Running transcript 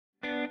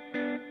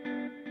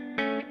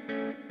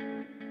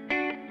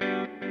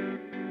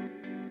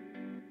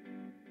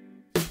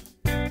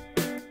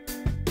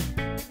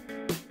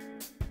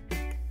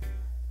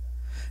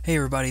Hey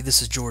everybody,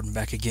 this is Jordan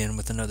back again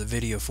with another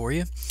video for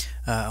you.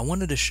 I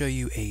wanted to show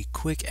you a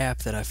quick app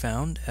that I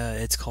found.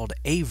 It's called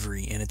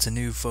Aviary, and it's a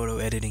new photo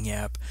editing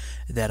app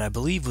that I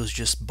believe was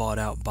just bought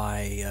out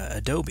by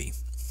Adobe,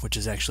 which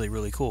is actually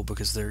really cool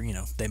because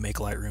they make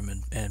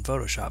Lightroom and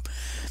Photoshop.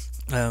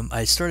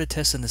 I started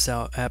testing this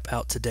app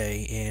out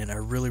today, and I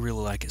really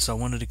like it. So I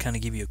wanted to kind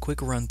of give you a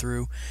quick run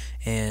through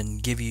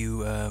and give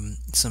you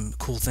some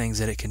cool things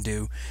that it can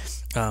do.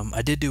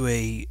 I did do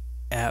a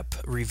app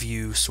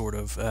review sort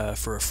of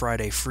for a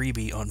Friday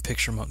freebie on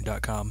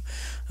picturemonk.com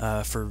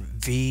for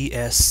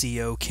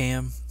VSCO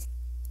Cam.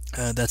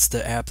 That's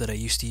the app that I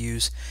used to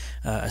use.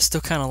 I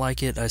still kind of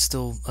like it. I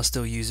still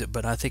use it,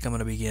 but I think I'm going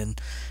to begin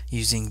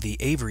using the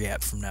Aviary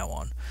app from now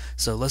on.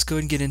 So let's go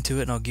ahead and get into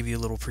it, and I'll give you a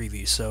little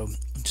preview. So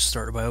just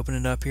start by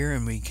opening it up here,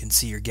 and we can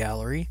see your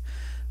gallery.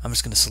 I'm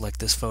just going to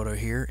select this photo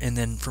here, and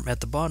then from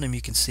at the bottom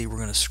you can see we're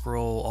going to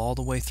scroll all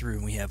the way through,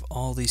 and we have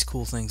all these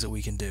cool things that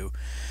we can do.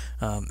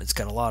 It's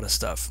got a lot of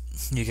stuff.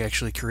 You can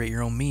actually create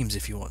your own memes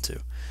if you want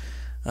to.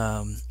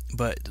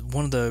 But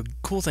one of the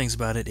cool things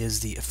about it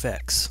is the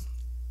effects.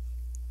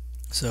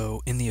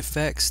 So in the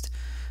effects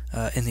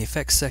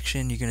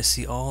section, you're going to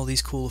see all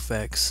these cool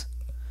effects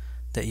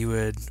that you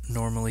would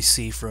normally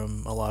see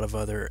from a lot of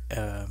other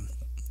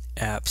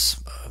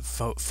apps,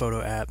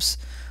 photo apps.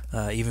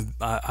 Even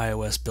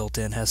iOS built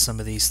in has some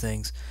of these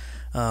things.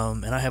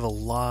 And I have a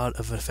lot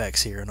of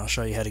effects here, and I'll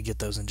show you how to get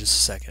those in just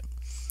a second.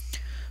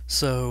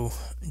 So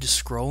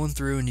just scrolling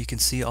through, and you can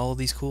see all of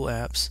these cool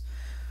apps.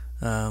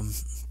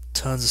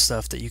 Tons of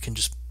stuff that you can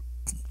just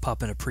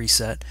pop in a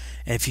preset.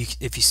 And if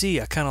you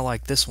see, I kind of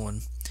like this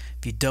one.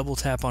 If you double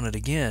tap on it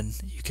again,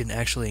 you can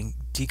actually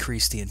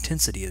decrease the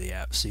intensity of the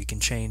app, so you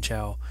can change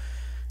how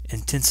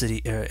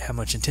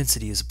much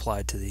intensity is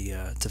applied to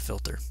the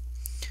filter.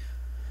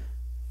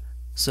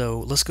 So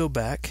let's go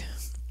back,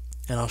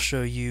 and I'll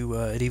show you.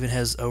 It even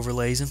has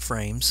overlays and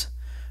frames.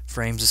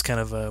 Frames is kind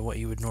of what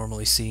you would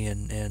normally see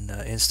in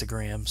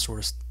Instagram,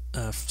 sort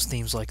of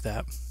themes like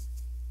that.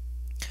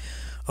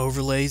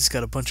 Overlays,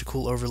 got a bunch of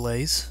cool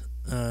overlays.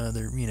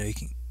 You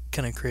can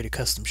kind of create a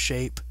custom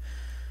shape,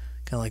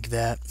 kind of like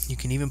that. You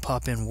can even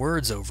pop in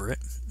words over it,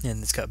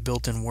 and it's got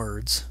built-in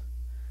words.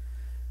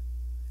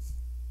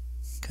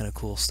 Kind of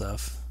cool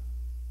stuff.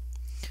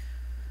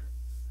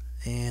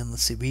 And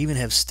let's see, we even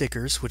have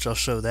stickers, which I'll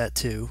show that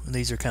too. And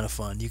these are kind of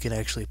fun. You can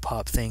actually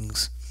pop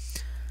things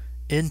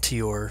into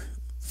your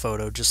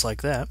photo just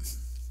like that.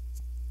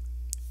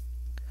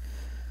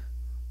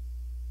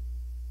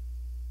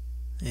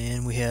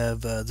 And we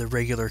have the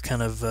regular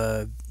kind of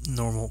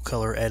normal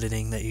color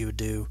editing that you would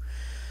do.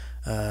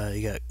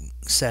 You got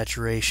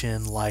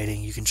saturation,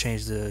 lighting. You can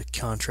change the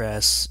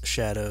contrast,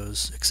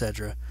 shadows,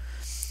 etc.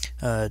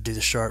 Do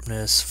the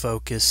sharpness,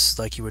 focus,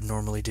 like you would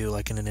normally do,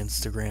 like in an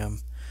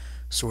Instagram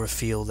sort of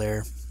feel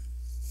there.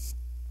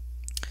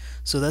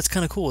 So that's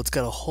kind of cool. It's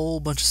got a whole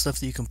bunch of stuff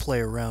that you can play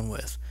around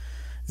with.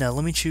 Now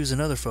let me choose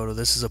another photo.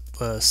 This is a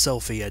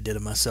selfie I did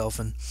of myself,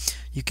 and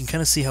you can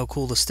kind of see how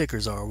cool the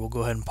stickers are. We'll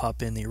go ahead and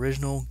pop in the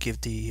original,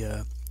 give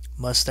the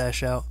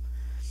mustache out,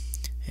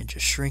 and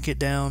just shrink it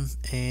down,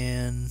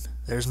 and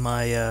there's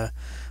my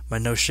my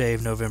no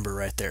shave November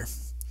right there.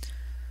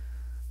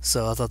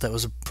 So I thought that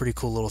was a pretty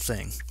cool little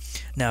thing.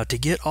 Now to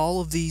get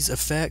all of these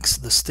effects,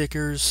 the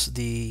stickers,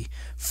 the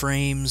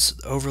frames,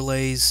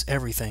 overlays,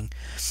 everything,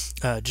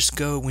 just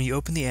go, when you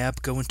open the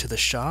app, go into the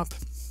shop,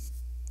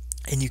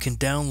 and you can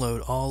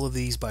download all of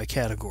these by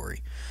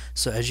category.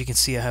 So as you can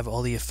see, I have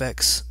all the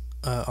effects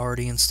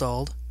already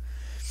installed.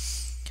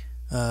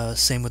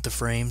 Same with the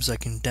frames. I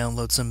can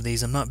download some of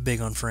these. I'm not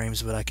big on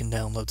frames, but I can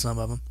download some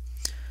of them.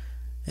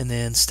 And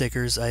then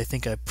stickers, I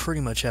think I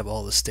pretty much have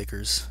all the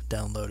stickers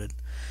downloaded.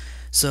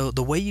 So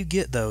the way you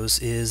get those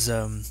is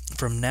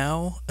from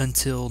now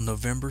until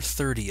November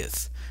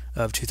 30th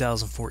of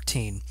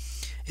 2014.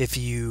 If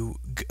you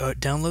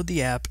download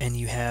the app and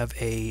you have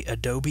a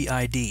Adobe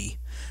ID,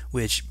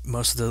 which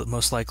most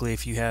likely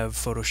if you have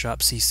Photoshop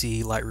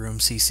CC, Lightroom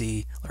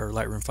CC, or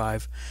Lightroom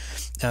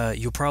 5,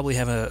 you'll probably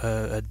have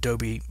a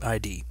Adobe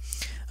ID.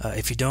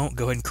 If you don't,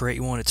 go ahead and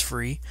create one. It's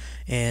free,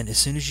 and as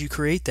soon as you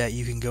create that,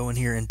 you can go in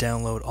here and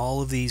download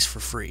all of these for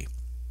free.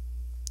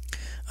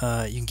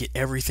 You can get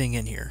everything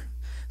in here.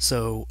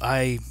 So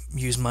I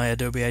used my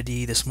Adobe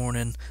ID this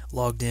morning,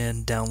 logged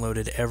in,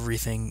 downloaded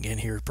everything in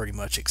here pretty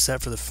much,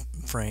 except for the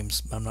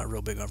frames. I'm not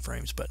real big on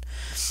frames, but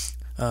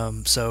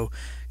so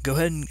go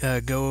ahead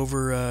and go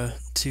over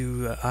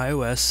to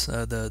iOS,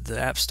 the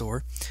App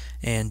Store,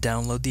 and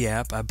download the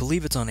app. I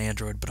believe it's on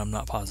Android, but I'm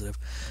not positive.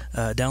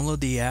 Download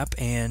the app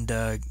and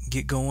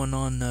get going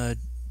on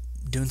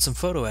doing some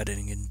photo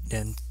editing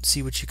and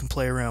see what you can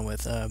play around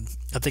with.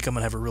 I think I'm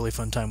gonna have a really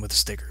fun time with the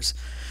stickers.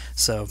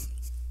 So,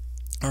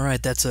 all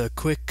right, that's a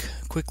quick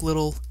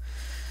little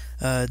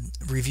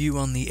review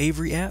on the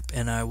Aviary app,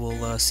 and I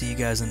will see you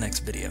guys in the next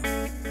video.